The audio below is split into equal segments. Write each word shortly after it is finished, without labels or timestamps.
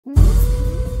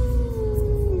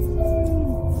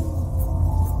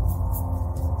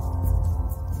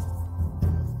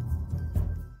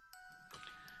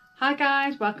Hi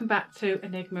guys, welcome back to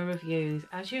Enigma Reviews.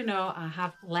 As you know, I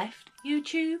have left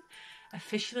YouTube,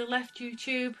 officially left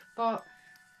YouTube, but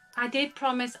I did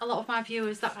promise a lot of my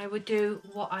viewers that I would do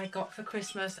what I got for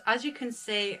Christmas. As you can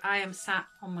see, I am sat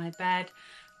on my bed.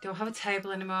 Don't have a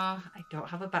table anymore. I don't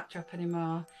have a backdrop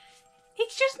anymore.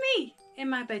 It's just me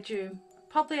in my bedroom,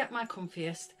 probably at my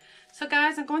comfiest. So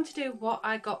guys, I'm going to do what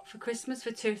I got for Christmas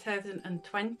for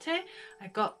 2020. I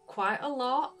got quite a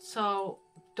lot, so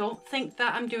don't think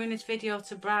that I'm doing this video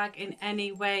to brag in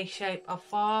any way, shape or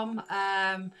form.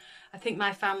 I think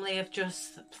my family have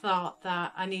just thought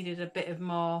that I needed a bit of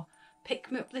more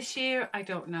pick-me-up this year. I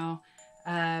don't know.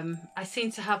 I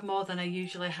seem to have more than I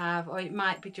usually have, or it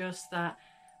might be just that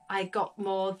I got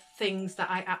more things that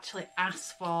I actually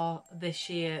asked for this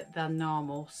year than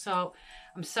normal. So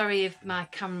I'm sorry if my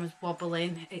camera's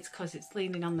wobbling. It's because it's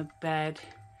leaning on the bed.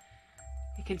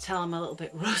 You can tell I'm a little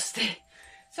bit rusty.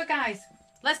 So guys,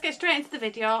 let's get straight into the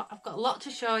video. I've got a lot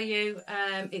to show you.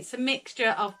 It's a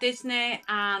mixture of Disney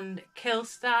and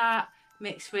Killstar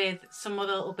mixed with some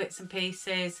other little bits and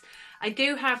pieces. I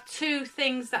do have two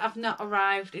things that have not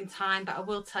arrived in time, but I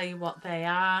will tell you what they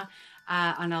are,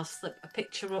 and I'll slip a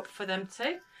picture up for them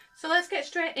too. So let's get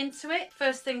straight into it.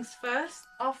 First things first,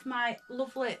 off my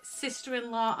lovely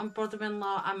sister-in-law and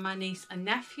brother-in-law and my niece and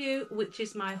nephew, which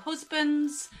is my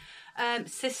husband's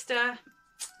sister.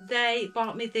 They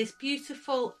bought me this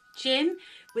beautiful gin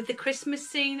with the Christmas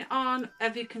scene on.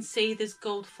 As you can see, there's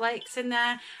gold flakes in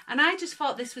there, and I just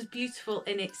thought this was beautiful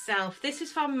in itself. This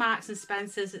is from Marks and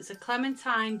Spencer's. It's a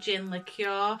clementine gin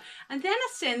liqueur, and then I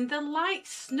seen the light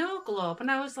snow globe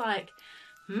and I was like,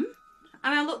 and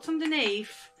I looked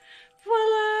underneath,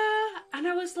 voila, and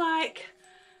I was like,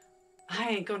 I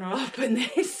ain't gonna open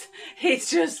this. It's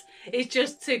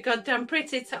just too goddamn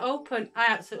pretty to open. I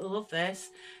absolutely love this.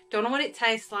 Don't know what it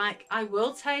tastes like. I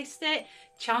will taste it.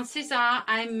 Chances are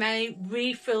I may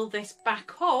refill this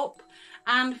back up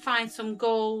and find some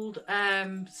gold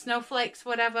snowflakes,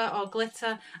 whatever, or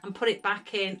glitter, and put it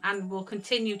back in, and we'll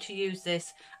continue to use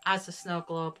this as a snow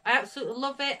globe. I absolutely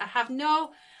love it. I have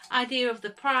no idea of the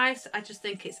price. I just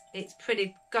think it's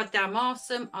pretty goddamn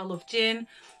awesome. I love gin.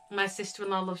 My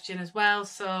sister-in-law loves gin as well,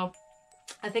 so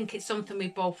I think it's something we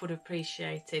both would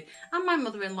appreciate it. And my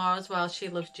mother-in-law as well, she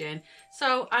loves gin.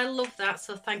 So I love that,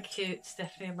 so thank you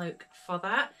Stephanie and Luke for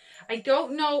that. I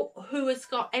don't know who has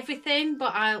got everything,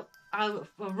 but I'll have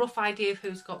a rough idea of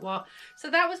who's got what. So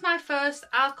that was my first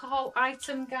alcohol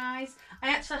item, guys. I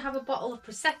actually have a bottle of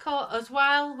Prosecco as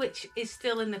well, which is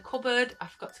still in the cupboard. I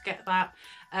forgot to get that.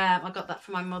 I got that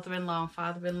from my mother-in-law and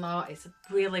father-in-law. It's a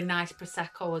really nice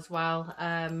Prosecco as well.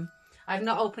 I've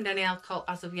not opened any alcohol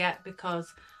as of yet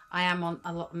because I am on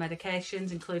a lot of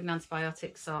medications, including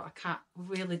antibiotics, so I can't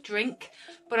really drink,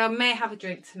 but I may have a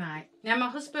drink tonight. Now, my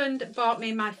husband bought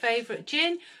me my favourite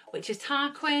gin, which is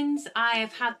Tarquin's. I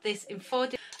have had this in 4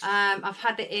 days. I've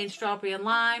had it in strawberry and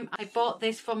lime. I bought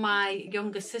this for my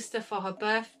younger sister for her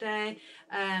birthday.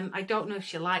 I don't know if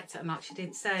she liked it or not, she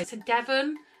didn't say. It's a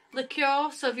Devon liqueur,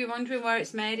 so if you're wondering where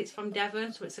it's made, it's from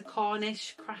Devon, so it's a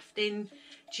Cornish crafting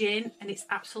gin, and it's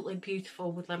absolutely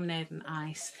beautiful with lemonade and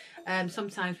ice.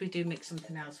 Sometimes we do mix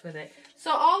something else with it. So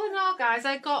all in all, guys,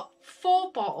 I got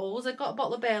 4 bottles. I got a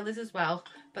bottle of Bailey's as well,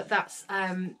 but that's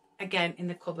again in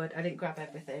the cupboard. I didn't grab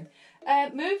everything.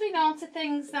 Moving on to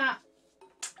things that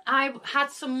I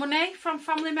had some money from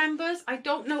family members. I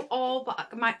don't know all,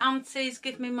 but my aunties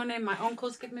give me money, my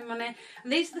uncles give me money,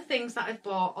 and these are the things that I've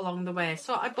bought along the way.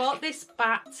 So I bought this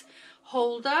bat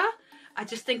holder. I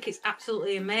just think it's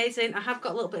absolutely amazing. I have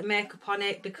got a little bit of makeup on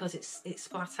it because it's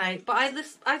flat out, but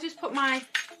I just put my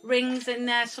rings in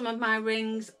there, some of my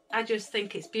rings. I just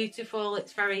think it's beautiful.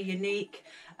 It's very unique.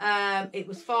 It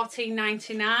was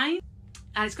 $14.99.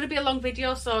 And it's going to be a long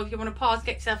video, so if you want to pause,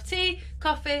 get yourself tea,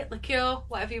 coffee, liqueur,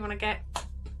 whatever you want to get,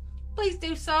 please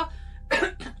do so.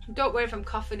 Don't worry if I'm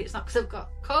coughing, it's not because I've got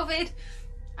COVID.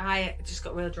 I just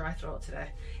got real dry throat today.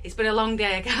 It's been a long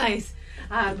day, guys.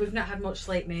 We've not had much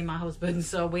sleep, me and my husband,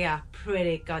 so we are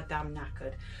pretty goddamn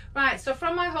knackered. Right, so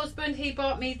from my husband, he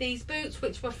bought me these boots,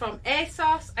 which were from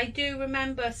ASOS. I do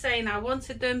remember saying I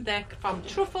wanted them. They're from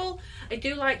Truffle. I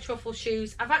do like Truffle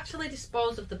shoes. I've actually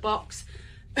disposed of the box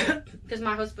because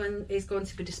my husband is going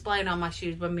to be displaying all my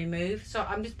shoes when we move, so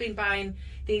I'm just been buying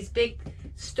these big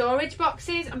storage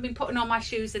boxes and been putting all my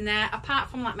shoes in there. Apart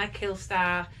from like my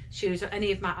Killstar shoes or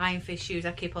any of my Iron Fist shoes,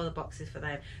 I keep all the boxes for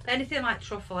them. But anything like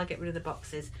Truffle, I get rid of the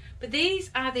boxes. But these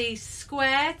are these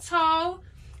square toe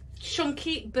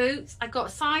chunky boots. I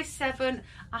got size 7.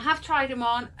 I have tried them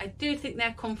on. I do think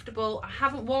they're comfortable. I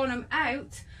haven't worn them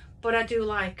out, but I do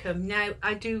like them. Now,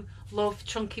 I do love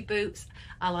chunky boots.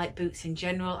 I like boots in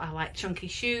general. I like chunky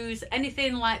shoes,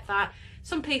 anything like that.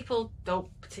 Some people don't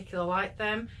particularly like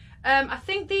them. I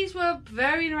think these were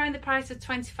varying around the price of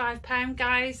 £25,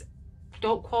 guys.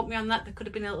 Don't quote me on that. There could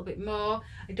have been a little bit more.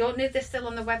 I don't know if they're still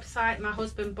on the website. My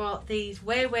husband bought these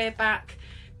way back,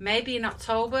 maybe in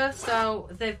October, so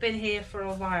they've been here for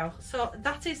a while. So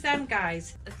that is them,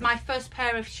 guys. It's my first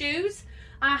pair of shoes.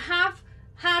 I have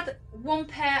had one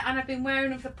pair and I've been wearing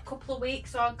them for a couple of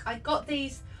weeks. So I got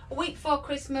these a week before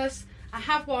Christmas. I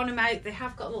have worn them out. They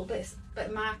have got a little bit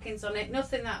of markings on it.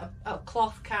 Nothing that a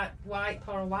cloth can't wipe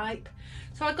or a wipe.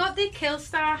 So I got the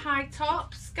Killstar high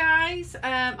tops, guys.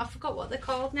 I forgot what they're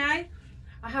called now.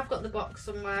 I have got the box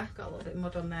somewhere. Got a little bit of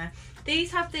mud on there.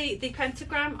 These have the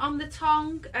pentagram on the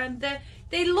tongue, and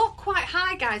they look quite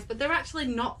high, guys, but they're actually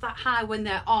not that high when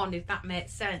they're on, if that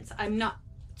makes sense. I'm not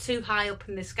too high up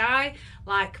in the sky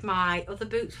like my other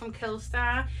boots from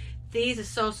Killstar.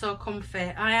 These are so comfy.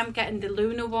 I am getting the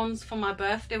lunar ones for my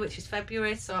birthday, which is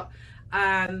February, so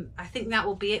I think that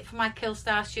will be it for my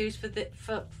Killstar shoes for the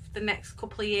next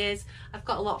couple of years. I've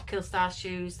got a lot of Killstar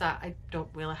shoes that I don't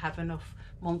really have enough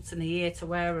months in the year to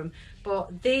wear them,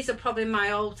 but these are probably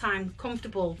my all-time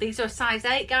comfortable. These are a size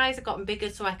 8, guys. I got them bigger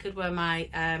so I could wear my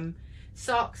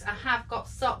socks. I have got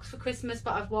socks for Christmas,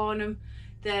 but I've worn them.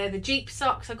 They're the Jeep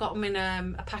socks. I got them in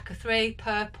a pack of 3,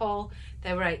 purple.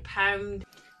 They were £8.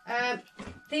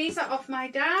 These are off my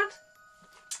dad,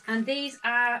 and these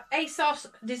are ASOS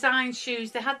design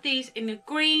shoes. They had these in a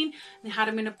green, they had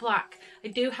them in a black. I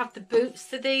do have the boots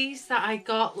to these that I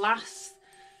got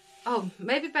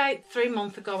maybe about 3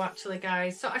 months ago, actually,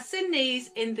 guys. So I seen these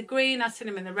in the green, I seen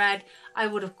them in the red. I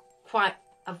would have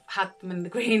had them in the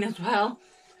green as well.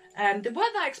 They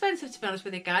weren't that expensive, to be honest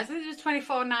with you guys. I think it was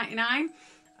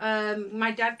 $24.99.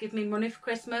 My dad gave me money for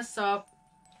Christmas, so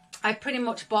I pretty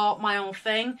much bought my own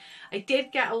thing. I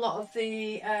did get a lot of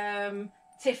the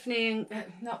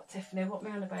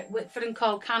Whitford &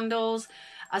 Co candles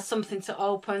as something to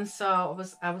open, so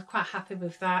I was quite happy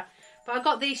with that. But I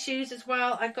got these shoes as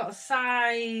well. I got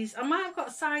I might have got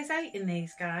a size 8 in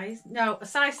these, guys. No, a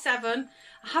size 7.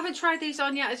 I haven't tried these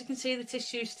on yet. As you can see, the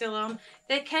tissue's still on.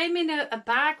 They came in a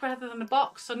bag rather than a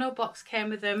box, so no box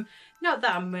came with them. Not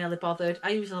that I'm really bothered.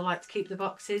 I usually like to keep the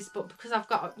boxes, but because I've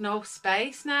got no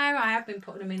space now, I have been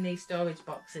putting them in these storage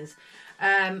boxes.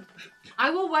 I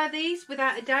will wear these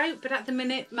without a doubt, but at the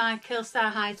minute my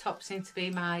Killstar high tops seem to be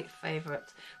my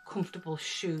favourite comfortable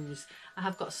shoes. I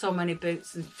have got so many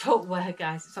boots and footwear,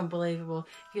 guys, it's unbelievable.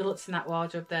 If you looked in that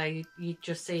wardrobe there, you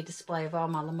just see a display of all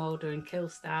my Lamoda and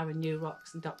Killstar and New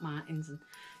Rocks and Doc Martens, and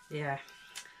yeah,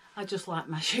 I just like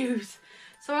my shoes.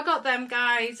 So I got them,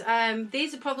 guys.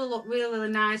 These would probably look really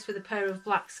nice with a pair of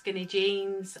black skinny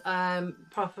jeans,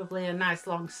 probably a nice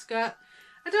long skirt.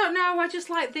 I don't know, I just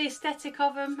like the aesthetic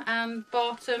of them and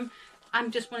bought them.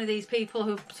 I'm just one of these people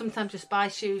who sometimes just buy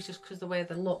shoes just because of the way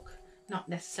they look, not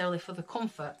necessarily for the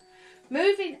comfort.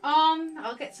 Moving on,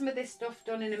 I'll get some of this stuff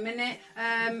done in a minute.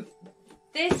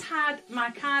 This had my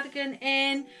cardigan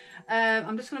in.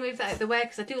 I'm just going to move that out of the way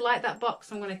because I do like that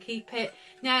box. I'm going to keep it.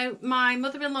 Now, my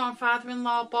mother-in-law and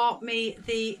father-in-law bought me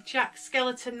the Jack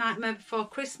Skellington Nightmare Before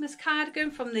Christmas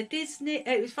cardigan from the Disney.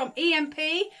 It was from EMP.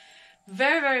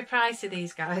 Very pricey,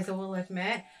 these guys, I will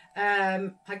admit.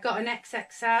 I got an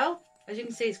XXL. As you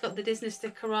can see, it's got the Disney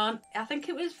sticker on. I think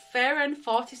it was fair and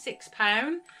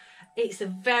 £46. It's a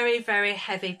very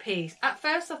heavy piece. At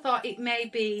first I thought it may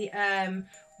be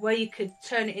where you could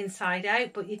turn it inside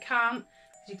out, but you can't,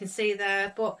 as you can see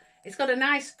there. But it's got a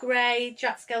nice grey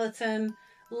Jack Skellington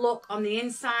look on the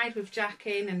inside with Jack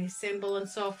in and his symbol and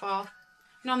so forth.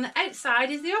 And on the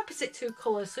outside is the opposite two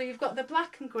colours. So you've got the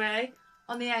black and grey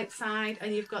on the outside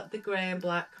and you've got the grey and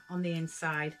black on the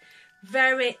inside.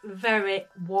 Very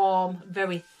warm,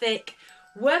 very thick.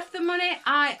 Worth the money?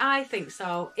 I think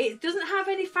so. It doesn't have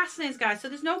any fastenings, guys, so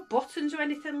there's no buttons or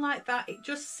anything like that. It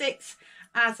just sits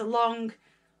as a long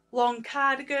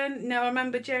cardigan. Now, I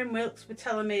remember Jane Wilkes were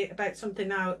telling me about something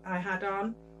now I had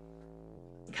on.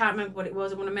 I can't remember what it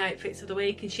was, one of my outfits of the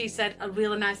week, and she said a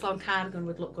really nice long cardigan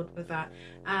would look good with that.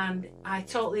 And I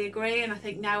totally agree, and I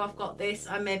think now I've got this,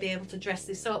 I may be able to dress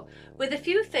this up with a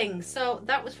few things. So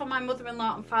that was for my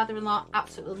mother-in-law and father-in-law.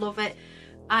 Absolutely love it.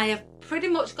 I have pretty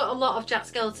much got a lot of Jack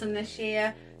Skellington this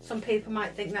year. Some people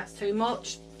might think that's too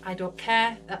much. I don't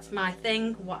care. That's my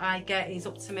thing. What I get is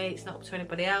up to me. It's not up to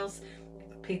anybody else.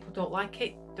 If people don't like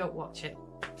it, don't watch it.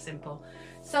 Simple.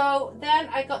 So then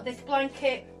I got this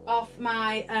blanket off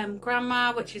my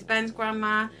grandma, which is Ben's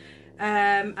grandma.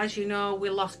 As you know, we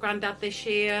lost Grandad this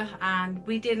year, and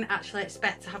we didn't actually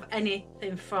expect to have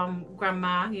anything from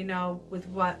Grandma, you know, with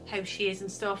how she is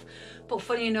and stuff. But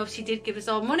funny enough, she did give us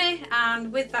all money,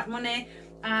 and with that money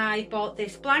I bought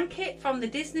this blanket from the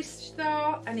Disney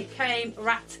store, and it came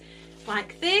wrapped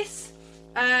like this.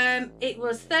 It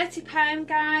was £30,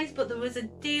 guys, but there was a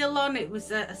deal on. It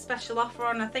was a special offer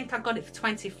on. I think I got it for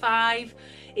 25.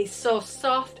 It's so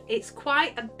soft. It's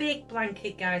quite a big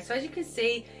blanket, guys. So as you can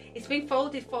see, it's been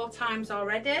folded 4 times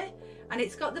already, and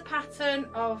it's got the pattern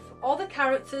of all the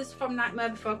characters from Nightmare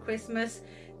Before Christmas.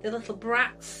 The little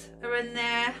brats are in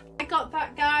there. I got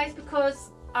that, guys,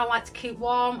 because I like to keep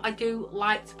warm. I do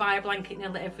like to buy a blanket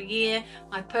nearly every year.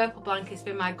 My purple blanket's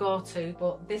been my go-to,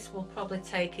 but this will probably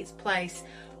take its place.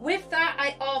 With that,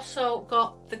 I also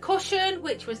got the cushion,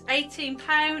 which was £18.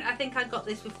 I think I got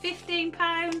this for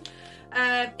 £15.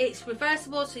 It's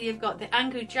reversible, so you've got the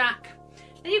Angry Jack,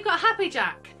 then you've got Happy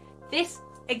Jack. This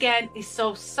again is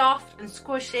so soft and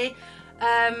squishy.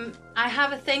 I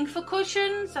have a thing for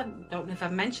cushions. I don't know if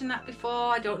I've mentioned that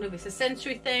before. I don't know if it's a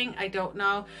sensory thing. I don't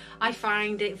know. I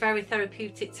find it very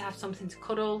therapeutic to have something to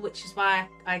cuddle, which is why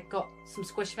I got some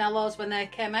Squishmallows when they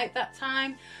came out that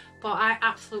time. But I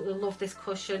absolutely love this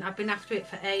cushion. I've been after it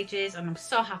for ages, and I'm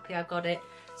so happy I got it.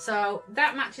 So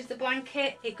that matches the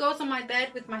blanket. It goes on my bed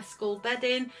with my school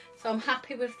bedding, so I'm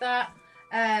happy with that.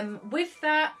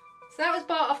 So that was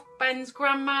bought off Ben's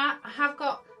grandma. I have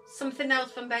got something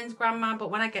else from Ben's grandma,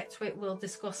 but when I get to it, we'll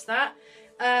discuss that.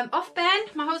 Off Ben,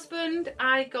 my husband,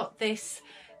 I got this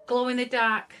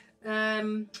glow-in-the-dark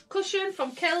cushion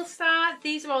from Killstar.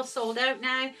 These are all sold out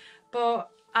now, but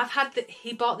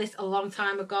he bought this a long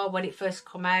time ago when it first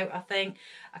come out, I think.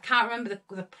 I can't remember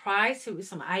the price. It was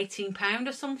some £18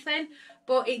 or something,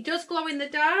 but it does glow in the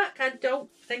dark. I don't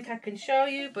think I can show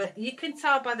you, but you can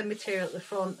tell by the material at the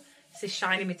front. It's this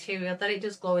shiny material that it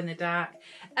does glow in the dark.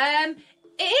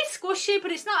 It is squishy,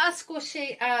 but it's not as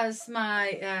squishy as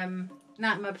my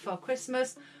Nightmare Before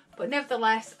Christmas, but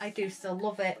nevertheless, I do still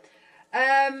love it.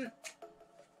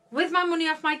 With my money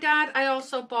off my dad, I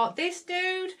also bought this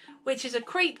dude, which is a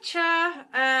creature.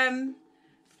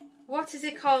 What is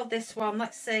it called, this one?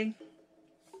 Let's see.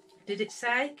 Did it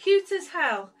say? Cute as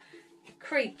hell.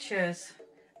 Creatures.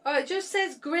 Oh, it just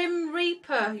says Grim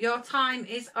Reaper, your time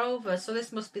is over. So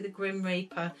this must be the Grim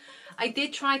Reaper. I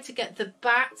did try to get the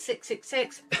Bat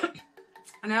 666.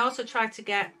 And I also tried to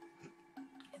get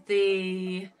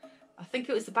I think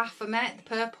it was the Baphomet, the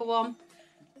purple one.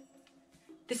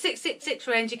 The 666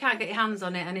 range, you can't get your hands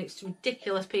on it, and it's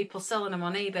ridiculous people selling them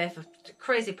on eBay for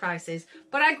crazy prices.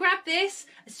 But I grabbed this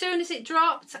as soon as it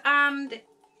dropped, and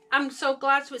I'm so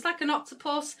glad. So it's like an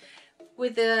octopus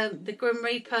with the Grim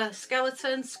Reaper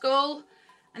skeleton skull,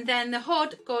 and then the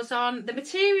hood goes on. The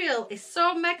material is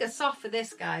so mega soft for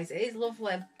this, guys. It is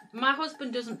lovely. My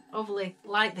husband doesn't overly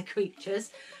like the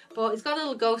creatures, but it's got a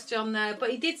little ghosty on there.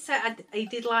 But he did say he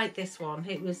did like this one.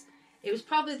 It was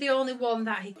probably the only one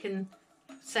that he can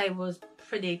say was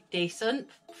pretty decent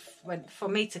for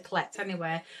me to collect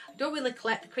anyway. I don't really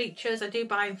collect the creatures. I do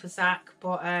buy them for Zach,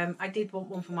 but I did want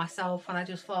one for myself, and I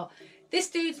just thought, this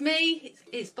dude's me.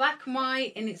 It's black and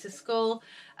white, and it's a skull.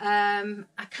 I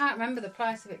can't remember the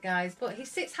price of it, guys, but he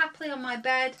sits happily on my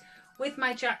bed with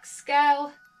my Jack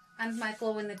Skell and my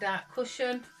glow-in-the-dark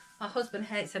cushion. My husband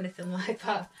hates anything like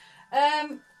that.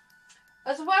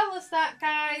 As well as that,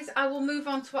 guys, I will move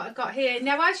on to what I got here.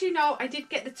 Now, as you know, I did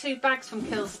get the 2 bags from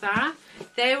Killstar.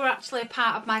 They were actually a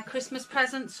part of my Christmas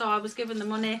present, so I was given the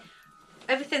money.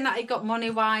 Everything that I got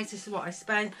money-wise, this is what I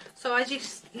spent. So as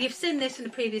you've seen this in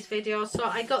the previous video, so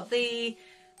I got it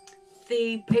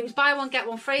was buy one, get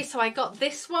one free. So I got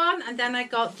this one, and then I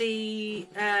got the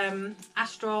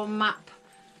Astro Map.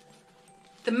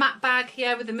 The map bag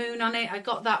here with the moon on it. I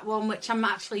got that one, which I'm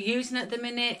actually using at the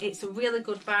minute. It's a really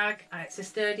good bag. It's a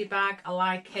sturdy bag. I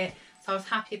like it. So I was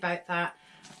happy about that.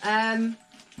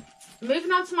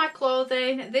 Moving on to my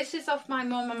clothing. This is off my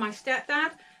mum and my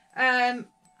stepdad.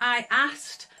 I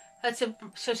asked her to...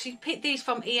 So she picked these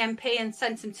from EMP and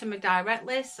sent them to me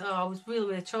directly. So I was really,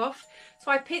 really chuffed.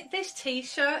 So I picked this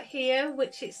t-shirt here,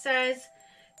 which it says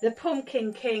The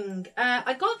Pumpkin King.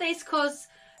 I got this because...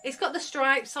 it's got the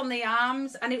stripes on the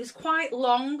arms, and it was quite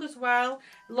long as well.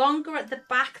 Longer at the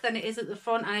back than it is at the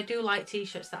front, and I do like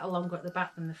t-shirts that are longer at the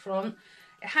back than the front.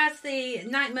 It has the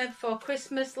Nightmare Before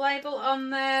Christmas label on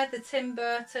there, the Tim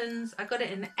Burton's. I got it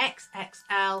in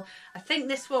XXL. I think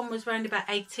this one was around about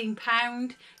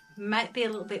 £18. Might be a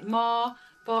little bit more,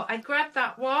 but I grabbed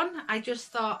that one. I just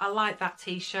thought I like that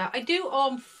t-shirt. I do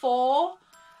own four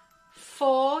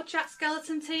Jack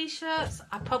Skellington t-shirts.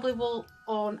 I probably will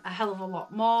own a hell of a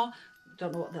lot more.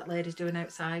 don't know what that lady's doing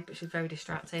outside, but she's very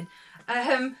distracting.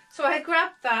 So I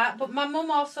grabbed that, but my mum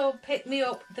also picked me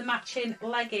up the matching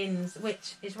leggings,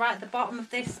 which is right at the bottom of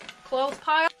this clothes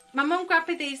pile. My mum grabbed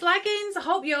me these leggings. I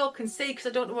hope you all can see because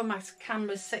I don't know where my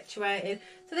camera's situated.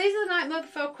 So these are the Nightmare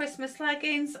Before Christmas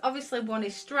leggings. Obviously one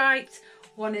is striped,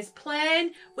 one is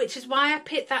plain, which is why I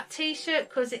picked that t-shirt,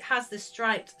 because it has the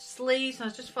striped sleeves, and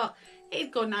I just thought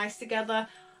it'd go nice together.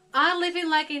 I live in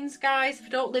leggings, guys. If I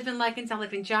don't live in leggings, I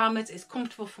live in pyjamas. It's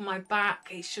comfortable for my back.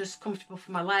 It's just comfortable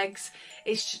for my legs.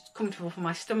 It's just comfortable for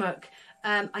my stomach.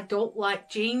 I don't like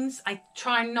jeans. I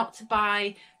try not to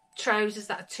buy trousers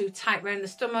that are too tight around the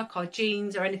stomach, or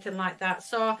jeans or anything like that.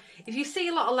 So if you see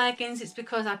a lot of leggings, it's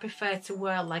because I prefer to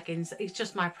wear leggings. It's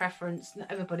just my preference. Not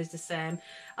everybody's the same.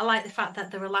 I like the fact that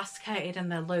they're elasticated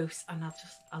and they're loose, and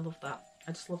I love that.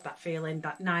 I just love that feeling,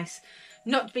 that nice,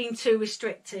 not being too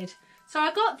restricted. So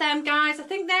I got them, guys. I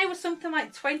think they were something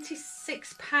like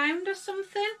 £26 or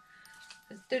something.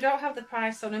 They don't have the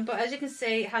price on them, but as you can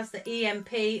see, it has the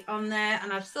EMP on there,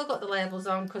 and I've still got the labels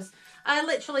on because I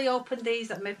literally opened these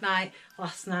at midnight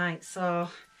last night. So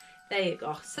there you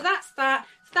go. So that's that.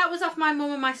 So that was off my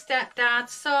mum and my stepdad.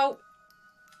 So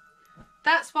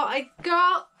that's what I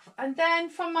got. And then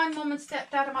from my mum and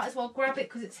stepdad, I might as well grab it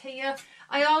because it's here.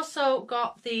 I also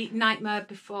got the Nightmare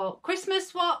Before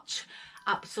Christmas watch.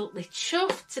 Absolutely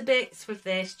chuffed to bits with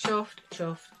this. Chuffed.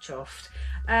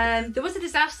 There was a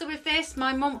disaster with this.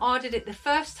 My mum ordered it the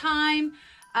first time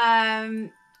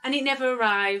and it never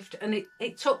arrived, and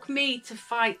it took me to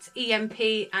fight EMP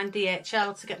and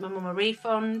DHL to get my mum a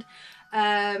refund.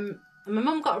 My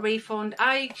mum got a refund.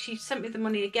 She sent me the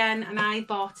money again, and I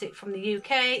bought it from the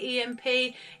UK EMP.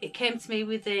 It came to me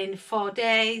within 4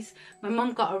 days. My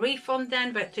mum got a refund then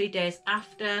about 3 days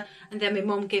after, and then my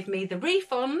mum gave me the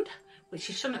refund, which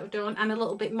she shouldn't have done, and a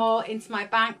little bit more into my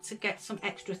bank to get some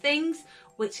extra things,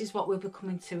 which is what we'll be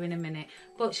coming to in a minute.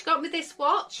 But she got me this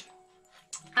watch.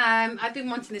 I've been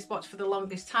wanting this watch for the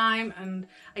longest time, and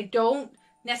I don't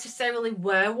necessarily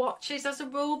wear watches as a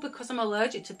rule because I'm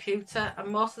allergic to pewter, and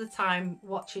most of the time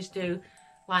watches do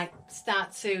like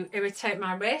start to irritate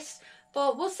my wrist.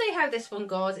 But we'll see how this one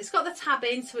goes. It's got the tab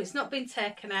in, so it's not been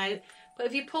taken out, but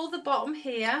if you pull the bottom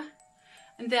here,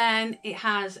 and then it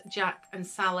has Jack and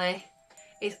Sally.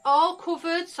 It's all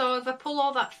covered, so if I pull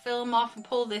all that film off and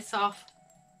pull this off,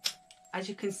 as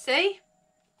you can see,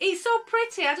 it's so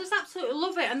pretty. I just absolutely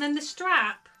love it. And then the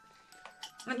strap,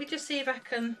 let me just see if I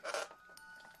can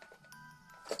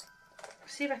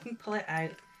pull it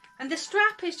out. And the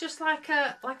strap is just like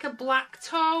a black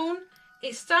tone.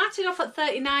 It started off at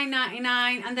 $39.99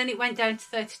 and then it went down to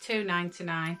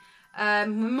 $32.99. My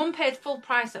mum paid full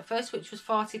price at first, which was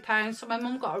 £40, so my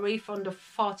mum got a refund of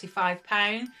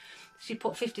 £45. She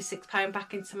put £56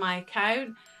 back into my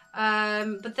account.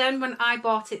 But then when I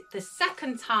bought it the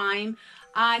second time,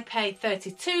 I paid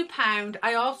 £32.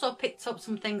 I also picked up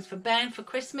some things for Ben for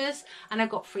Christmas, and I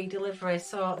got free delivery,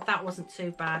 so that wasn't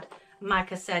too bad. And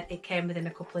like I said, it came within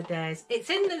a couple of days. It's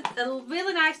in a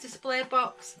really nice display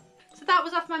box. So that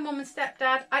was off my mum and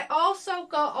stepdad. I also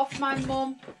got off my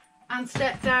mum and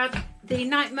stepdad the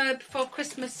Nightmare Before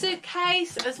Christmas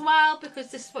suitcase as well, because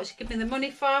this is what she gave me the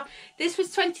money for. This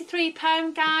was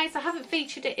 £23, guys. I haven't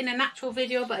featured it in an actual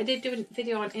video, but I did do a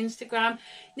video on Instagram.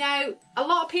 Now, a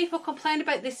lot of people complain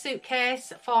about this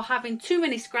suitcase for having too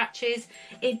many scratches.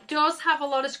 It does have a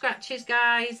lot of scratches,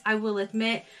 guys, I will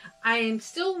admit. I am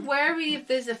still wary if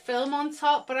there's a film on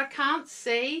top, but I can't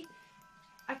see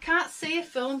a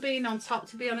film being on top,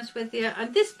 to be honest with you.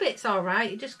 And this bit's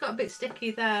alright, it just got a bit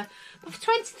sticky there. But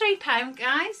for £23,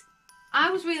 guys, I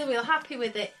was really happy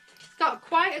with it. It's got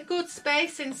quite a good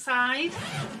space inside.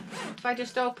 If I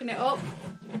just open it up.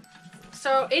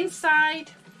 So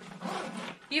inside,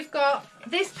 you've got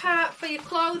this part for your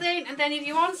clothing, and then if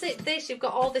you unzip this, you've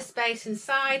got all this space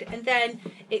inside, and then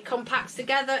it compacts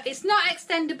together. It's not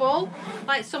extendable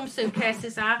like some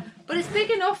suitcases are, but it's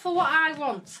big enough for what I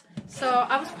want. So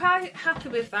I was quite happy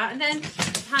with that. And then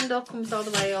the handle comes all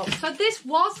the way up. So this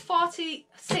was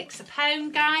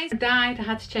 £46, guys. I died, I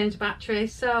had to change the battery.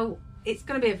 So it's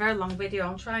going to be a very long video.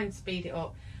 I'll try and speed it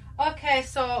up. Okay,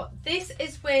 so this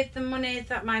is with the money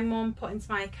that my mum put into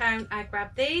my account. I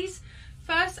grabbed these.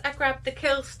 First, I grabbed the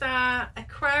Killstar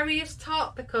Aquarius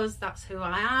top because that's who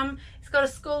I am. It's got a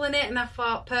skull in it, and I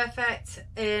thought, perfect.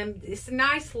 It's a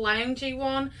nice loungy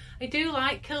one. I do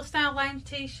like Killstar lounge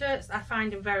t-shirts. I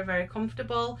find them very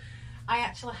comfortable. I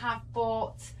actually have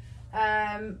bought,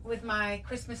 with my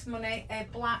Christmas money, a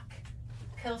black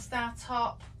Killstar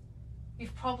top.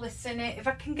 You've probably seen it. If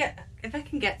I can get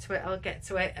to it, I'll get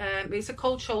to it. It's a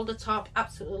cold shoulder top.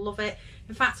 Absolutely love it.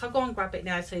 In fact, I'll go and grab it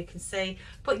now so you can see.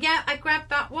 But yeah, I grabbed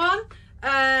that one.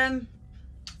 I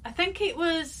think it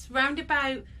was round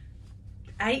about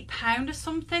 £8 or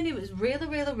something. It was really,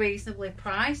 really reasonably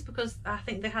priced because I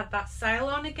think they had that sale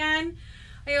on again.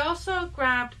 I also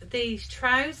grabbed these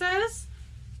trousers.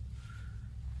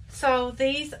 So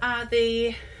these are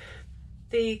the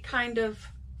kind of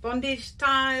bondage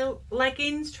style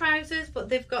leggings trousers, but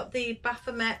they've got the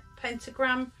Baphomet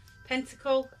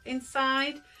pentacle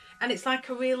inside, and it's like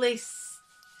a really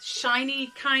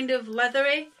shiny kind of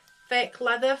leathery fake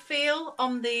leather feel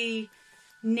on the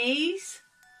knees.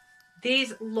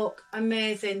 These look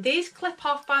amazing. These clip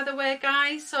off, by the way,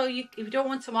 guys, so if you don't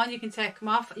want them on, you can take them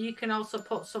off. You can also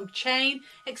put some chain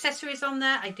accessories on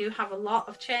there. I do have a lot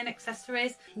of chain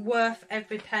accessories, worth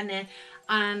every penny.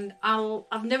 And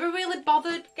I've never really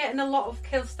bothered getting a lot of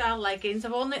Killstar leggings.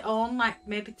 I've only owned like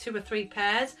maybe 2 or 3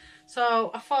 pairs. So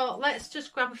I thought, let's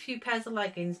just grab a few pairs of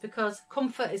leggings because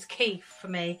comfort is key for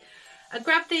me. I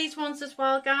grabbed these ones as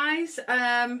well, guys.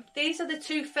 These are the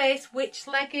Too Faced Witch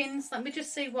leggings. Let me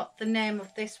just see what the name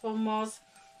of this one was,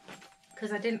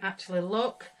 because I didn't actually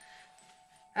look.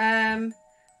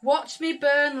 Watch Me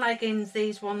Burn leggings,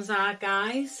 these ones are,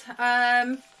 guys.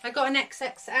 I got an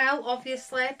XXL,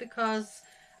 obviously, because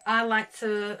I like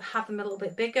to have them a little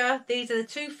bit bigger. These are the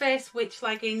Too Faced Witch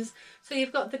leggings. So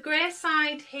you've got the grey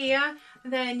side here,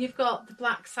 and then you've got the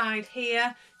black side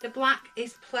here. The black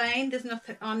is plain, there's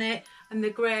nothing on it, and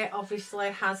the grey obviously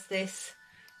has this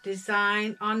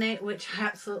design on it, which I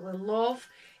absolutely love.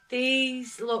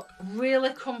 These look really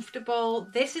comfortable.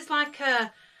 This is like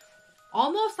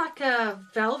almost like a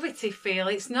velvety feel.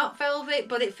 It's not velvet,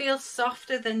 but it feels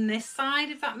softer than this side,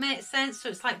 if that makes sense. So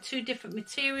it's like 2 different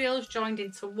materials joined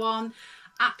into one.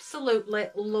 Absolutely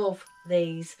love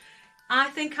these. I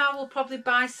think I will probably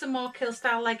buy some more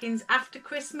Killstar leggings after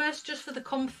Christmas, just for the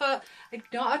comfort.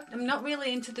 I'm not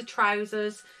really into the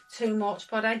trousers too much,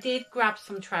 but I did grab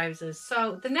some trousers.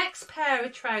 So the next pair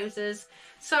of trousers,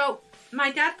 so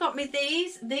my dad got me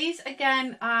these. These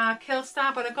again are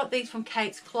Killstar, but I got these from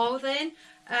Kate's Clothing.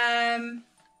 I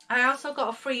also got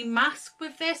a free mask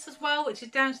with this as well, which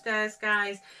is downstairs,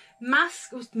 guys.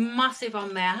 Mask was massive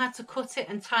on me. I had to cut it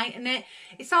and tighten it.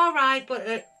 It's all right,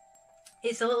 but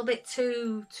it's a little bit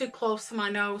too close to my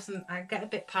nose, and I get a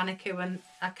bit panicky when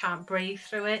I can't breathe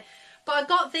through it. But I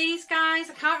got these, guys.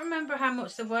 I can't remember how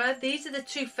much they were. These are the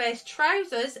Too Faced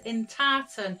trousers in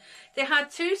tartan. They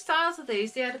had 2 styles of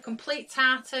these. They had a complete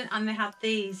tartan and they had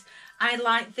these. I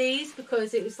like these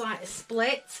because it was like a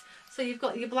split. So you've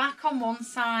got your black on one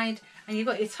side and you've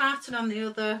got your tartan on the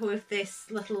other with this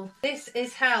little, this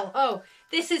is hell. Oh,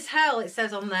 this is hell, it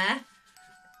says on there.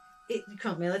 You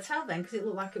can't really tell then because it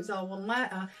looked like it was all one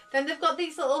letter. Then they've got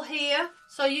these little here,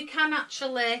 so you can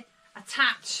actually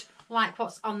attach like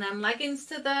what's on them leggings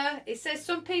to there. It says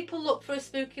some people look for a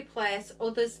spooky place,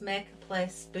 others make a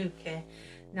place spooky. And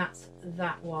that's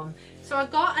that one. So I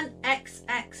got an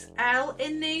XXL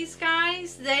in these,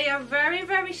 guys. They are very,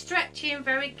 very stretchy and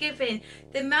very giving.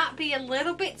 They might be a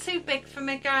little bit too big for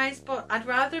me, guys, but I'd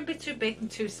rather them be too big than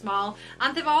too small.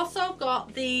 And they've also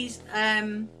got these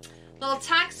little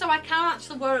tags, so I can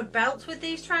actually wear a belt with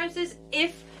these trousers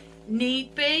if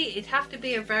need be. It'd have to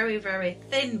be a very, very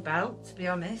thin belt, to be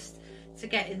honest, to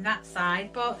get in that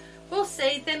side, but we'll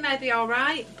see. They may be all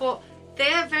right, but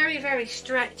they're very, very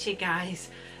stretchy, guys.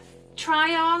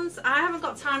 Try-ons, I haven't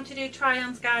got time to do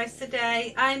try-ons, guys,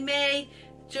 today. I may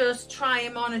just try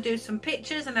them on and do some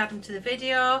pictures and add them to the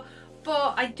video,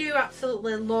 but I do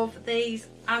absolutely love these.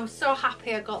 I was so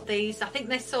happy I got these. I think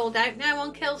they sold out now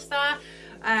on Killstar.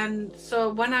 So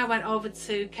when I went over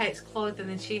to Kate's Clothing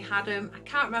and she had them, I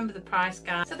can't remember the price,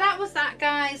 guys. So that was that,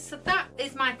 guys. So that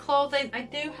is my clothing. I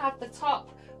do have the top,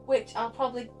 which I'll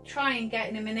probably try and get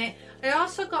in a minute. I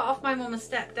also got off my mum and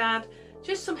stepdad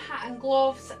just some hat and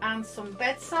gloves and some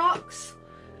bed socks.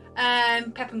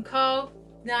 Pep & Co,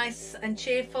 nice and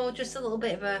cheerful, just a little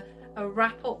bit of a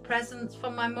wrap up present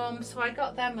from my mum, so I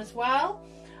got them as well.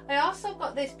 I also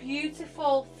got this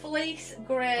beautiful fleece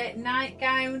grey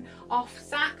nightgown off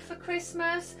Zach for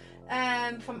Christmas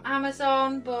from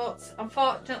Amazon, but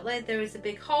unfortunately there is a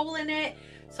big hole in it,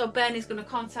 so Ben is going to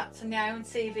contact her now and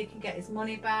see if he can get his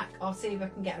money back or see if I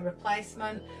can get a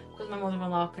replacement, because my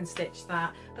mother-in-law can stitch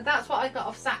that. But that's what I got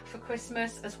off Zach for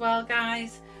Christmas as well,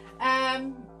 guys.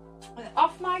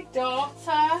 Off my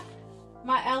daughter,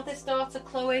 my eldest daughter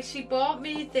Chloe, she bought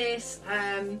me this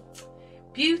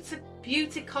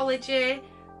Beautycology.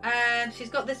 She's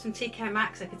got this from TK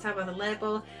Maxx, I can tell by the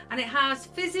label, and it has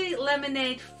fizzy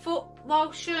lemonade foot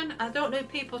lotion. I don't know,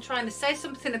 people trying to say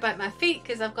something about my feet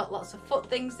because I've got lots of foot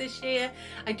things this year.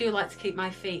 I do like to keep my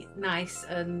feet nice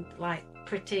and like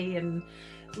pretty and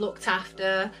looked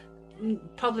after,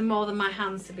 probably more than my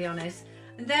hands, to be honest.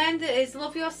 And then there is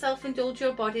Love Yourself, Indulge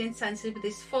Your Body and Senses with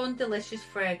this fun, delicious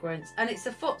fragrance. And it's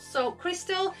a foot soaked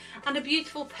crystal and a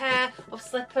beautiful pair of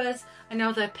slippers. I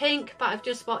know they're pink, but I've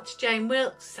just watched Jane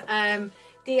Wilkes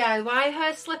DIY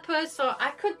her slippers. So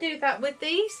I could do that with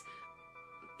these.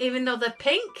 Even though they're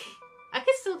pink, I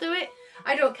can still do it.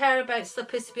 I don't care about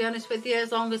slippers, to be honest with you,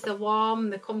 as long as they're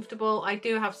warm, they're comfortable. I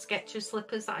do have Skechers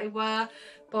slippers that I wear,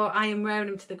 but I am wearing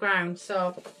them to the ground,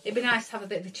 so it'd be nice to have a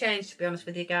bit of a change, to be honest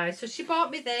with you guys. So she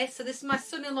bought me this. So this is my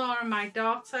son-in-law and my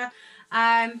daughter.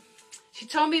 She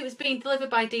told me it was being delivered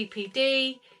by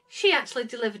DPD. She actually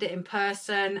delivered it in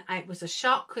person. It was a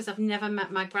shock because I've never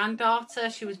met my granddaughter.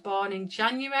 She was born in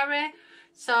January.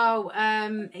 So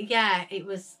yeah, it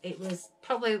was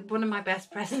probably one of my best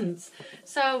presents.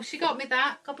 So she got me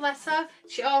that, God bless her.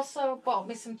 She also bought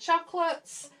me some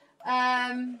chocolates,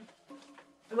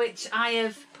 which I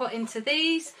have put into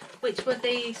these, which were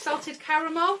the salted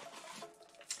caramel.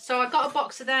 So I got a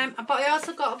box of them, but I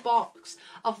also got a box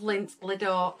of Lindt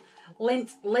Lindor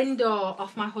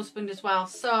off my husband as well.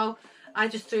 So I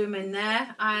just threw them in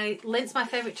there. Lindt's my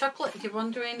favourite chocolate, if you're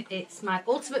wondering. It's my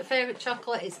ultimate favourite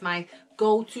chocolate. It's my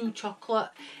go-to chocolate.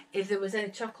 If there was any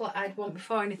chocolate I'd want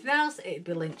before anything else, it'd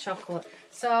be Lindt chocolate.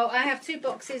 So I have 2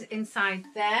 boxes inside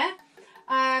there.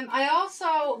 I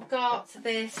also got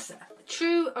this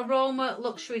True Aroma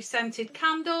Luxury Scented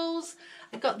Candles.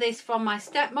 I got this from my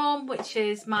stepmom, which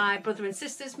is my brother and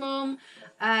sister's mum.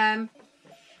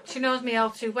 She knows me all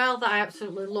too well that I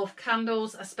absolutely love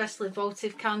candles, especially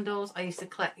votive candles. I used to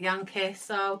collect Yankee,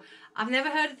 so I've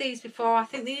never heard of these before. I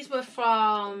think these were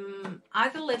from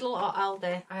either Lidl or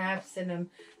Aldi. I have seen them.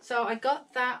 So I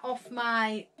got that off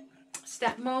my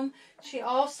stepmom. She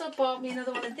also bought me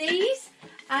another one of these.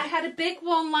 I had a big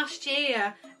one last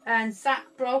year and Zach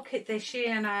broke it this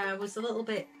year and I was a little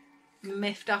bit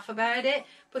miffed off about it.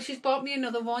 But she's bought me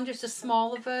another one, just a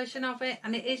smaller version of it.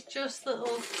 And it is just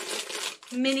little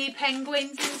mini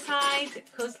penguins inside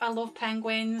because I love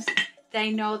penguins.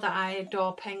 They know that I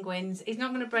adore penguins. He's not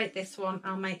going to break this one.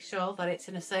 I'll make sure that it's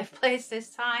in a safe place this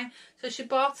time. So she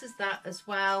bought us that as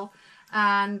well.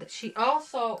 And she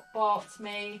also bought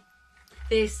me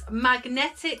this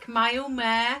magnetic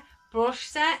Mayumer brush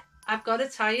set. I've got to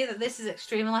tell you that this is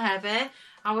extremely heavy.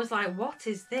 I was like, what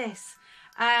is this?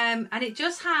 And it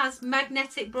just has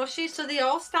magnetic brushes. So they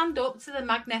all stand up to the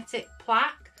magnetic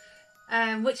plaque.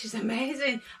 Which is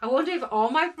amazing. I wonder if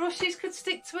all my brushes could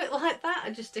stick to it like that.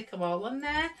 I just stick them all on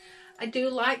there. I do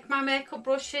like my makeup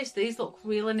brushes. These look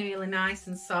really, really nice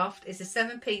and soft. It's a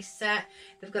 7-piece set.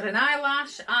 They've got an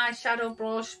eyelash, eyeshadow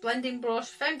brush, blending brush,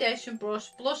 foundation brush,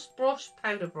 blush brush,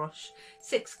 powder brush.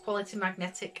 6 quality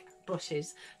magnetic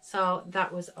brushes. So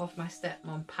that was of my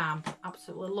stepmom Pam.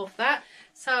 Absolutely love that.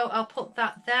 So I'll put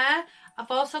that there. I've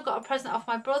also got a present off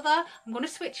my brother. I'm going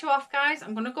to switch you off, guys.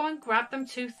 I'm going to go and grab them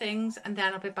 2 things and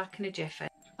then I'll be back in a jiffy.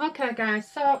 Okay,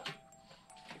 guys, so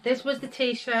this was the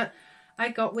t-shirt I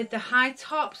got with the high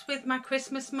tops with my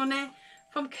Christmas money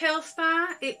from Killstar.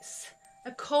 It's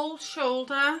a cold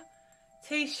shoulder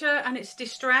t-shirt and it's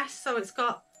distressed, so it's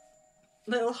got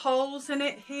little holes in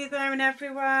it here, there and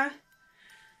everywhere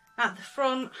at the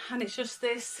front, and it's just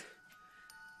this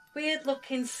weird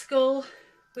looking skull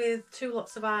with 2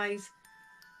 lots of eyes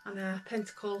and a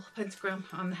pentagram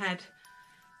on the head.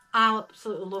 I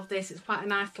absolutely love this. It's quite a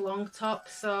nice long top,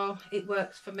 so it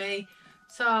works for me.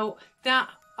 So that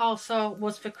also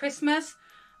was for Christmas.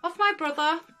 Off my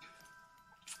brother,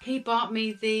 he bought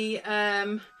me the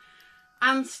Anne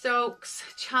Stokes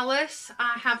chalice.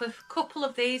 I have a couple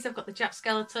of these. I've got the Jack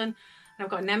Skeleton and I've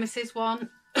got a Nemesis one.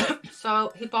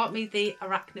 So he bought me the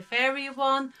Arachnopharia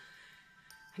one.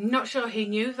 I'm not sure he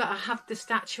knew that I have the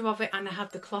statue of it and I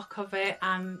have the clock of it,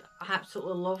 and I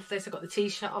absolutely love this. I got the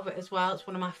t-shirt of it as well. It's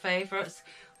one of my favourites,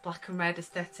 black and red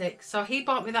aesthetic. So he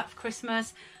bought me that for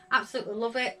Christmas. Absolutely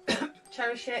love it.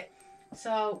 Cherish it.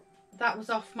 So that was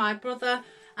off my brother.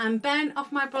 And Ben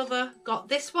off my brother got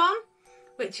this one,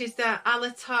 which is the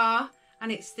Alatar,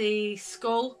 and it's the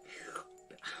skull.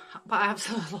 But I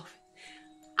absolutely love it.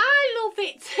 I love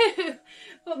it too.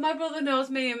 But my brother knows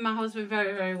me and my husband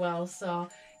very, very well. So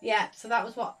yeah, so that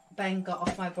was what Ben got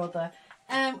off my brother.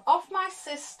 Off my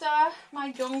sister,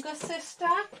 my younger sister,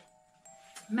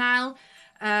 Mel,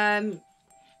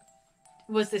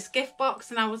 was this gift box,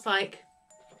 and I was like,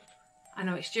 I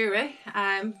know it's jewellery,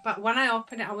 but when I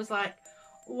opened it I was like,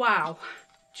 wow,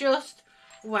 just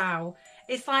wow.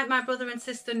 It's like my brother and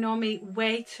sister know me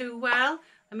way too well.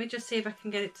 Let me just see if I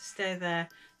can get it to stay there.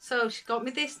 So she got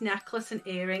me this necklace and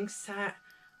earrings set,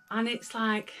 and it's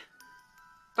like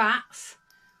bats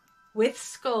with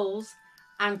skulls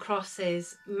and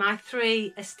crosses, my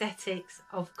 3 aesthetics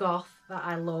of goth that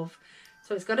I love.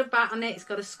 So it's got a bat on it, it's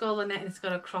got a skull on it, and it's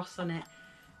got a cross on it.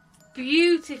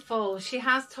 Beautiful. She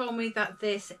has told me that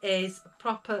this is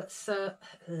proper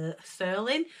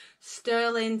sterling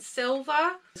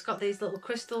silver. It's got these little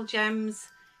crystal gems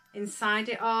inside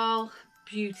it all.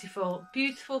 Beautiful,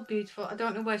 beautiful, beautiful. I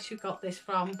don't know where she got this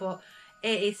from, but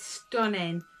it is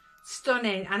stunning,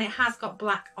 stunning. And it has got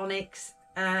black onyx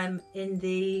in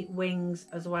the wings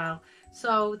as well.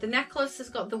 So the necklace has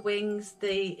got the wings,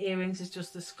 the earrings is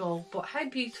just the skull. But how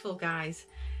beautiful, guys.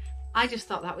 I just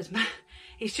thought that was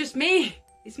it's just me.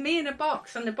 It's me in a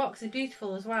box, and the box is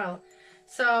beautiful as well.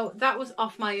 So that was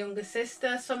off my younger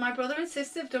sister. So my brother and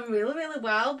sister have done really, really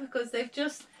well, because they've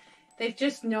just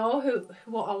know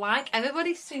what I like.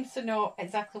 Everybody seems to know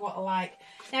exactly what I like.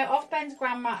 Now, off Ben's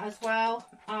grandma as well,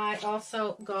 I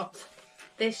also got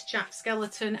this Jack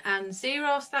Skeleton and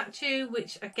Zero statue,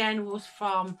 which again was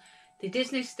from the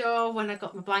Disney store when I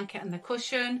got my blanket and the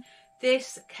cushion.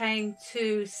 This came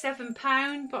to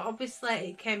 £7, but obviously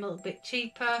it came a little bit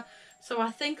cheaper. So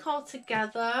I think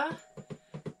altogether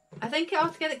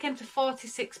it came to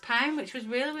 £46, which was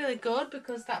really, really good,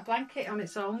 because that blanket on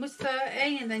its own was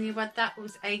 30, and then you had that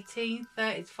was 18,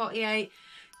 30 to 48.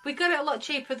 We got it a lot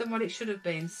cheaper than what it should have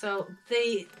been. So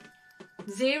the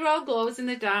Zero glows in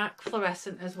the dark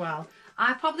fluorescent as well.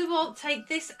 I probably won't take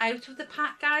this out of the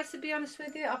pack, guys, to be honest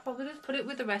with you. I'll probably just put it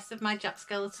with the rest of my Jack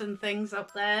Skeleton things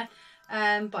up there.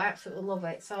 But I absolutely love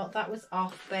it. So that was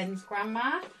off Ben's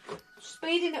grandma.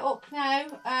 Speeding it up now.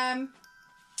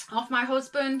 Off my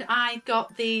husband, I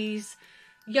got these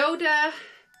Yoda.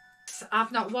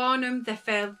 I've not worn them. They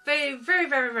feel very, very,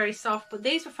 very, very soft. But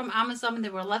these were from Amazon and they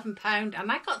were £11.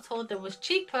 And I got told they was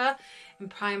cheaper in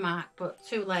Primark, but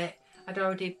too late. I'd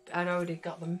already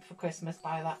got them for Christmas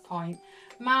by that point.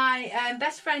 My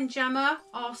best friend Gemma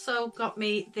also got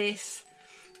me this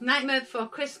Nightmare Before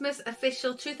Christmas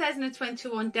official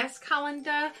 2021 desk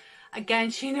calendar.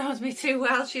 Again, she knows me too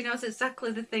well. She knows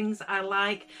exactly the things I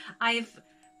like. I've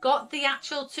got the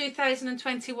actual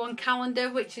 2021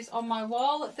 calendar, which is on my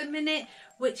wall at the minute,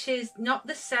 which is not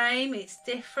the same. It's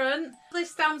different.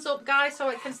 This stands up, guys, so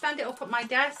I can stand it up at my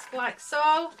desk like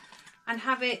so and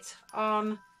have it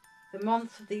on the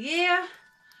month of the year.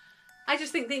 I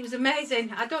just think that it was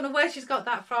amazing. I don't know where she's got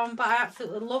that from, but I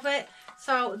absolutely love it.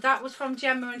 So that was from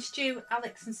Gemma and Stu,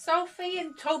 Alex and Sophie,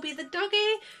 and Toby the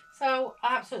doggy. So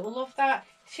I absolutely love that.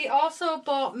 She also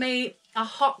bought me a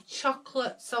hot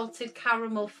chocolate salted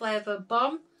caramel flavour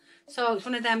bomb. So it's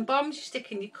one of them bombs you stick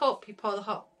in your cup, you pour the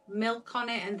hot milk on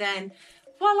it, and then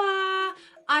voila!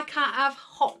 I can't have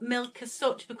hot milk as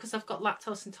such because I've got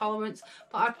lactose intolerance,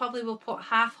 but I probably will put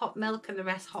half hot milk and the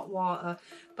rest hot water.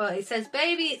 But it says,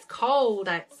 baby, it's cold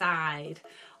outside.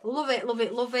 Love it, love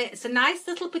it, love it. It's a nice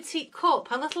little petite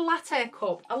cup, a little latte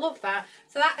cup. I love that.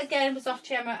 So that again was off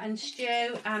Gemma and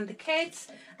Stu and the kids.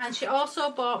 And she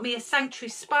also bought me a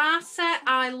Sanctuary Spa set.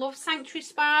 I love Sanctuary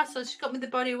Spa, so she got me the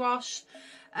body wash.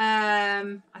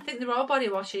 I think they're all body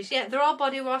washes. Yeah, they're all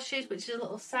body washes, which is a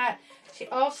little set. She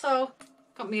also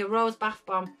got me a rose bath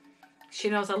bomb. She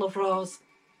knows I love rose.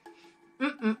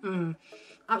 Absolutely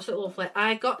lovely.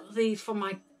 I got these from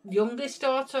my youngest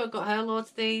daughter. I got her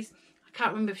loads of these. I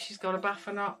can't remember if she's got a bath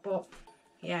or not, but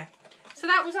yeah. So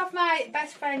that was off my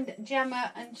best friend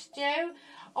Gemma and Stu.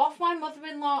 Off my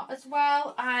mother-in-law as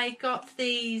well, I got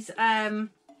these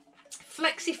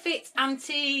Flexi Fit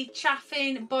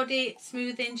anti-chaffing body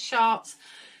smoothing shorts.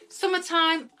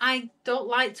 Summertime, I don't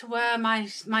like to wear my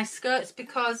skirts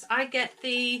because I get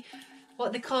the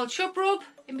what they call chub rub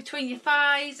in between your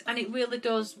thighs, and it really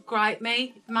does gripe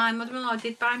me. My mother-in-law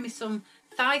did buy me some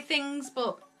thigh things,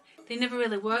 but they never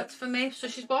really worked for me. So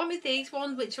she's bought me these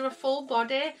ones, which are a full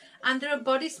body, and they're a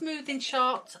body smoothing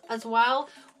short as well,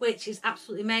 which is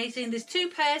absolutely amazing. There's two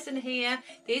pairs in here.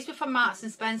 These were from Marks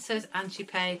and Spencer's, and she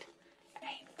paid £8,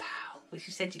 which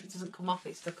she said it doesn't come off,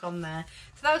 it's stuck on there.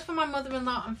 So that was for my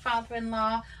mother-in-law and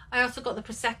father-in-law. I also got the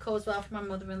Prosecco as well for my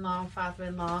mother-in-law and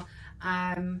father-in-law.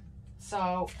 And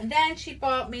then she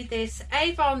bought me this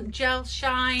Avon Gel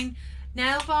Shine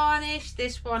nail varnish.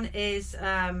 This one is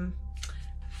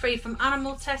free from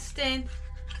animal testing,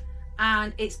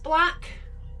 and it's black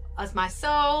as my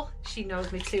soul. She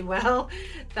knows me too well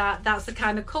that that's the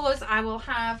kind of colours I will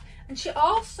have. And she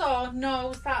also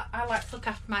knows that I like to look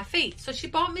after my feet, so she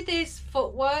bought me this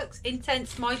Footworks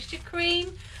Intense Moisture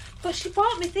Cream. But she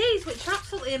bought me these, which are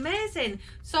absolutely amazing.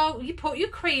 So you put your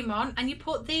cream on and you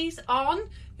put these on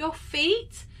your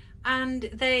feet, and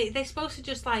they're supposed to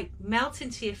just like melt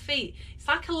into your feet. It's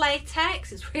like a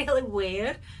latex. It's really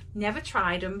weird. Never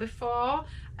tried them before.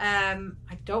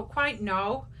 I don't quite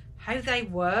know how they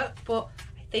work, but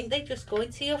I think they just go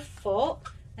into your foot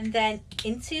and then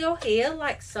into your heel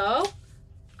like so.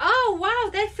 oh wow,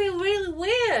 they feel really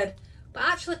weird, but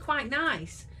actually quite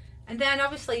nice. And then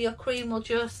obviously your cream will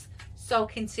just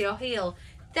soak into your heel.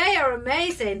 They are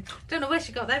amazing. Don't know where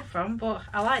she got them from, but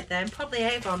I like them. Probably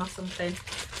Avon or something.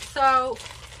 So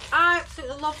I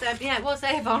absolutely love them. Yeah, it was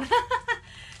Avon.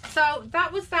 So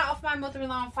that was that of my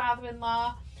mother-in-law and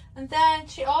father-in-law. And then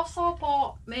she also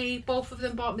bought me, both of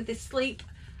them bought me this sleep.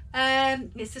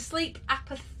 It's a sleep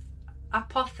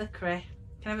apothecary.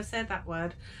 Can I ever say that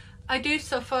word? I do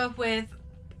suffer with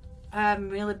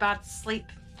really bad sleep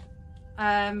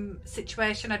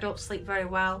situation. I don't sleep very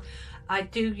well. I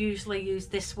do usually use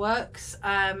This Works.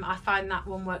 I find that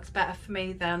one works better for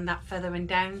me than that feathering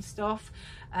down stuff.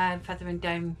 Feathering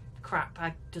down crap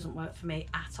doesn't work for me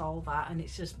at all, that, and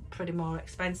it's just pretty more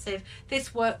expensive.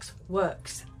 This works,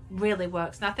 really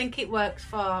works, and I think it works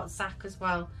for Zach as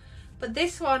well. But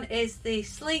this one is the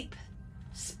sleep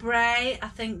spray. I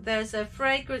think there's a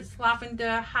fragrance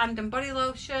lavender hand and body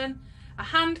lotion, a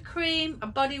hand cream, a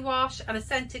body wash, and a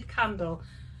scented candle.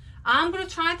 I'm going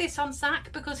to try this on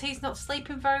Zach because he's not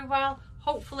sleeping very well.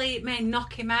 Hopefully it may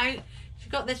knock him out. She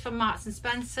got this from Marks and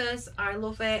Spencer's. I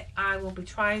love it. I will be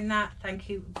trying that. Thank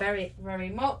you very, very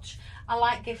much. I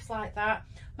like gifts like that.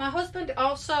 My husband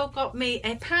also got me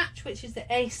a patch, which is the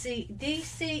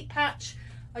AC/DC patch.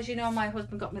 As you know, my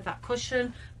husband got me that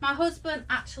cushion. My husband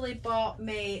actually bought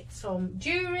me some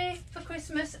jewellery for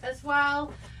Christmas as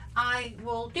well. I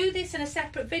will do this in a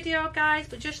separate video, guys,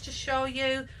 but just to show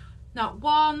you, not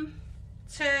 1,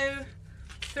 2,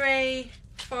 3,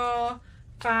 4,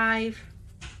 5,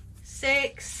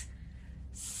 6,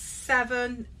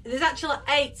 7. There's actually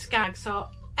 8, guys. So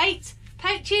 8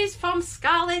 pouches from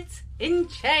Scarlet in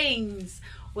chains.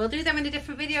 We'll do them in a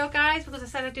different video, guys, because I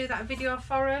said I'd do that video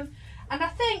for him. And I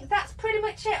think that's pretty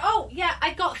much it. Oh yeah,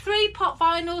 I got 3 pop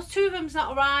vinyls. 2 of them's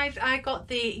not arrived. I got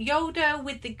the Yoda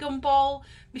with the gumball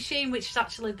machine, which is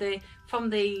actually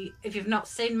if you've not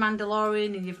seen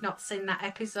Mandalorian and you've not seen that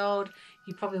episode,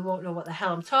 you probably won't know what the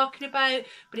hell I'm talking about.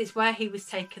 But it's where he was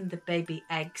taking the baby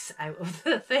eggs out of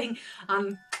the thing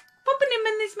and popping him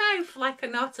in his mouth like a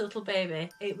naughty little baby.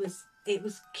 It was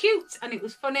cute and it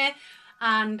was funny.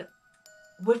 And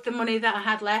with the money that I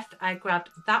had left, I grabbed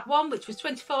that one, which was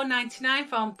 $24.99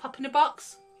 from Pop in a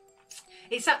Box.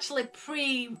 It's actually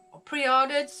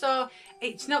pre-ordered, so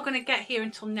it's not going to get here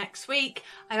until next week.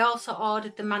 I also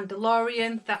ordered the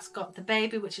Mandalorian. That's got the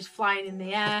baby, which is flying in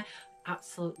the air.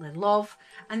 Absolutely love.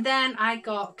 And then I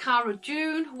got Cara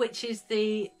Dune, which is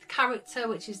the character,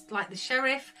 which is like the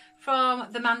sheriff from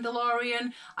the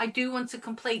Mandalorian. I do want to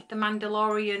complete the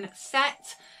Mandalorian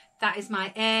set. That is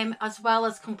my aim, as well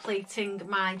as completing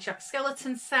my Jack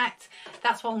Skeleton set.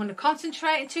 That's what I'm going to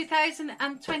concentrate in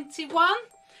 2021.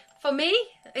 For me,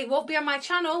 it won't be on my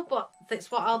channel, but that's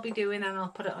what I'll be doing, and I'll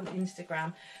put it on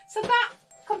Instagram. So that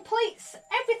completes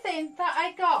everything that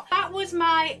I got. That was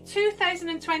my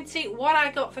 2020 what I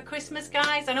got for Christmas,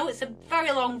 guys. I know it's a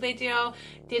very long video.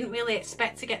 Didn't really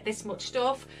expect to get this much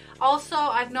stuff. Also,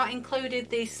 I've not included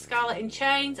the Scarlet in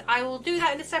Chains. I will do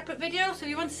that in a separate video, so if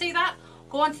you want to see that,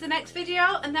 go on to the next video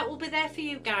and that will be there for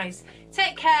you guys.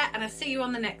 Take care and I'll see you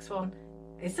on the next one.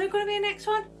 Is there going to be a next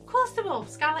one? Of course there will.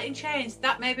 Scarlet in Chains.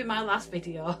 That may be my last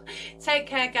video. Take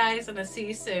care, guys, and I'll see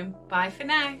you soon. Bye for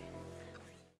now.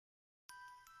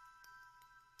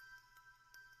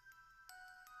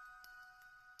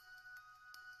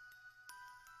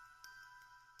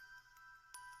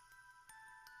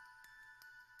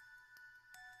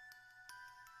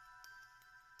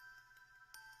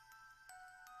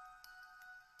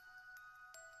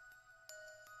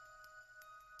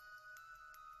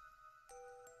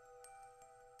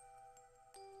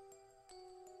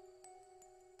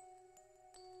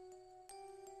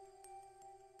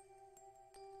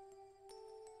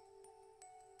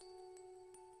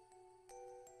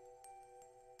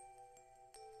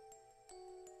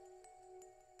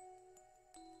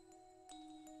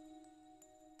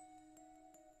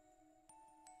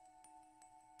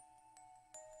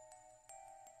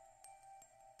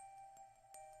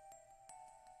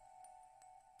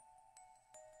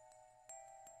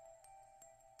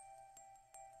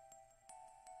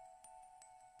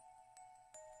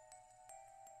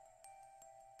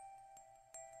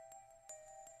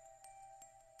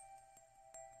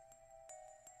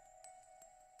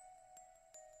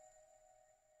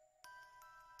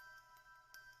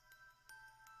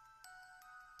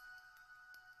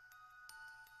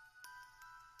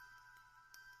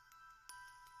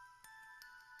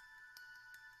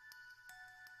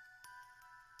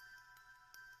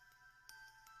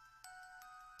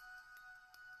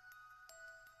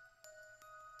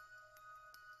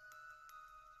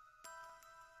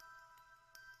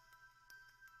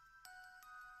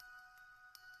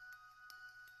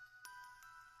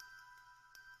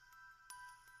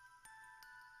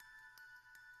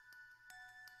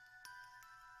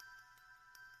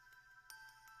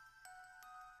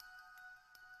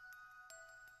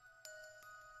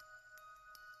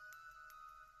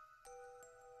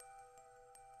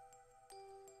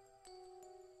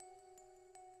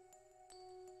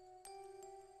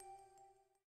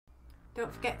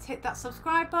 Don't forget to hit that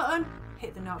subscribe button,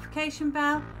 hit the notification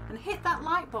bell, and hit that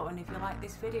like button if you like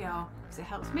this video, because it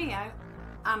helps me out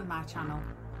and my channel.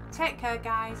 Take care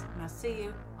guys, and I'll see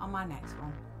you on my next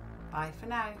one. Bye for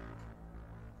now.